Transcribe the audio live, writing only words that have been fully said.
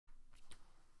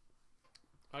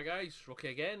Hi guys, Rocky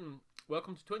again.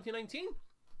 Welcome to 2019.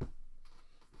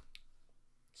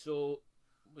 So,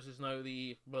 this is now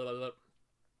the we're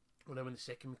now in the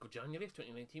second week of January of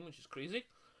 2019, which is crazy.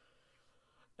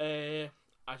 As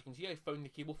you can see, I found the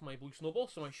cable for my Blue Snowball,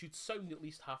 so I should sound at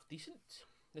least half decent.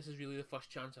 This is really the first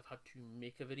chance I've had to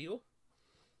make a video.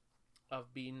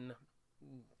 I've been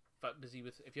busy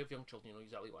with, if you have young children, you know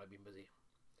exactly why I've been busy.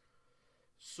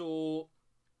 So,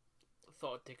 I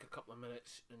thought I'd take a couple of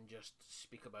minutes and just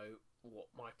speak about what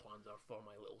my plans are for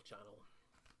my little channel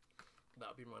that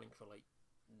I've been running for like,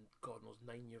 God knows,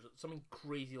 9 years, something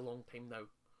crazy long time now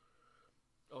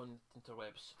on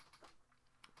interwebs.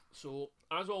 So,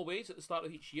 as always, at the start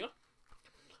of each year,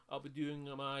 I'll be doing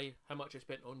my how much I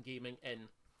spent on gaming in.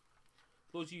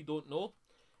 For those of you who don't know,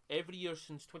 every year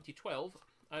since 2012,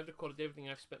 I've recorded everything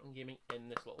I've spent on gaming in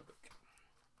this little book.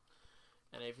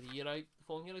 And every year, the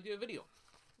following year, I do a video.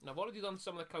 And I've already done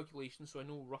some of the calculations, so I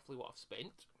know roughly what I've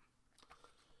spent.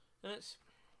 And it's...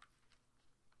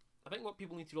 I think what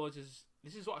people need to realise is,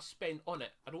 this is what I spend on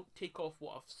it. I don't take off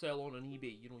what I sell on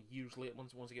eBay, you know, years later,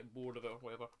 once I get bored of it or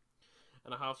whatever.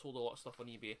 And I have sold a lot of stuff on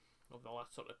eBay over the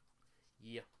last sort of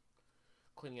year.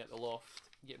 Cleaning out the loft,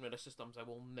 getting rid of systems I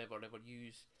will never ever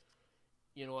use.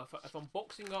 You know, if I'm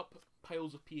boxing up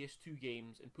piles of PS2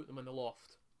 games and put them in the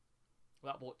loft,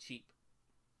 that bought cheap.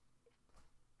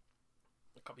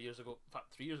 A couple of years ago, in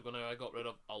fact 3 years ago now, I got rid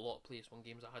of a lot of PS1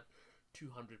 games. I had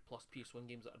 200 plus PS1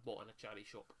 games that I'd bought in a charity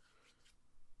shop,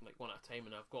 like one at a time,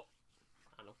 and I've got,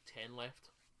 I don't know, 10 left.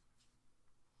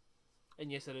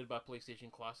 And yes, I did buy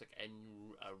PlayStation Classic, and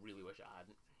I really wish I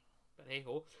hadn't. But hey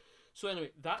ho. So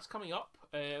anyway, that's coming up.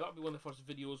 That'll be one of the first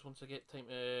videos once I get time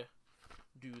to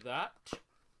do that.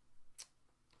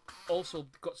 Also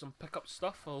got some pickup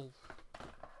stuff.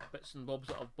 Bits and bobs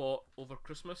that I've bought over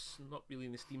Christmas. Not really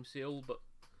in the Steam sale, but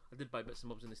I did buy bits and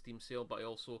bobs in the Steam sale. But I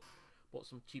also bought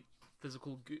some cheap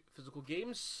physical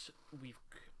games. We've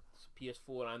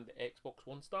PS4 and Xbox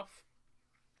One stuff.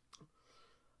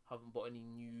 Haven't bought any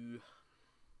new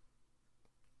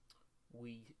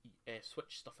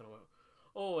Switch stuff in a while.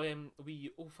 Oh, in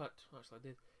fact, actually I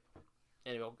did.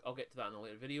 Anyway, I'll get to that in a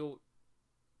later video.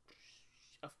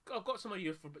 I've got some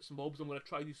ideas for bits and bobs. I'm going to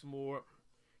try to do some more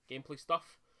gameplay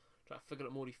stuff. Try to figure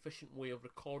out a more efficient way of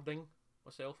recording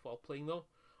myself while playing though.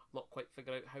 I'm not quite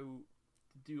figured out how to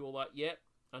do all that yet.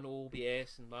 I know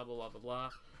OBS and blah blah blah blah blah.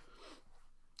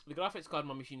 The graphics card in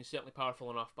my machine is certainly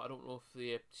powerful enough, but I don't know if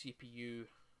the CPU...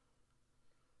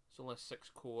 It's only a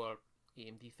 6-core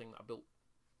AMD thing that I built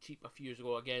cheap a few years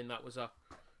ago. Again, that was the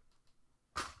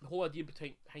whole idea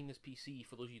behind this PC,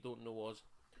 for those of you who don't know, was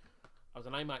I was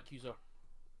an iMac user.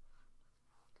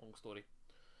 Long story.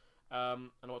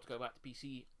 And I wanted to go back to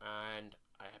PC, and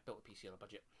I had built a PC on a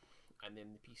budget. And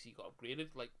then the PC got upgraded,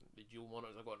 like the dual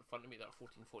monitors I got in front of me that are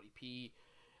 1440p.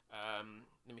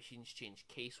 The machine's changed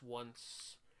case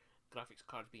once. Graphics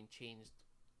card's been changed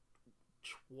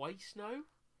twice now.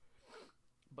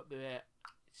 But the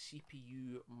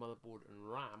CPU, motherboard, and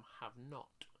RAM have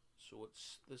not. So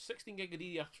it's there's 16 gig of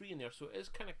DDR3 in there, so it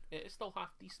is still half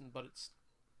decent, but it's...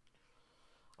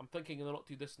 I'm thinking in the not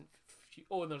too distant future.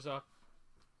 Oh, and there's a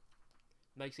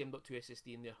nice M.2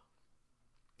 SSD in there.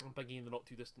 I'm thinking in the not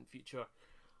too distant future,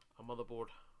 a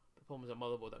motherboard. The problem is a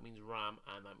motherboard, that means RAM,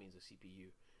 and that means a CPU.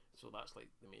 So that's like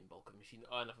the main bulk of the machine.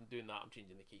 Oh, and if I'm doing that, I'm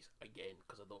changing the case again,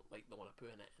 because I don't like the one I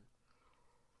put in it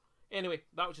in. Anyway,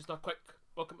 that was just a quick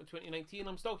welcome to 2019.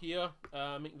 I'm still here,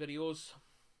 making videos.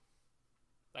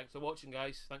 Thanks for watching,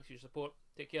 guys. Thanks for your support.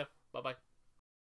 Take care. Bye-bye.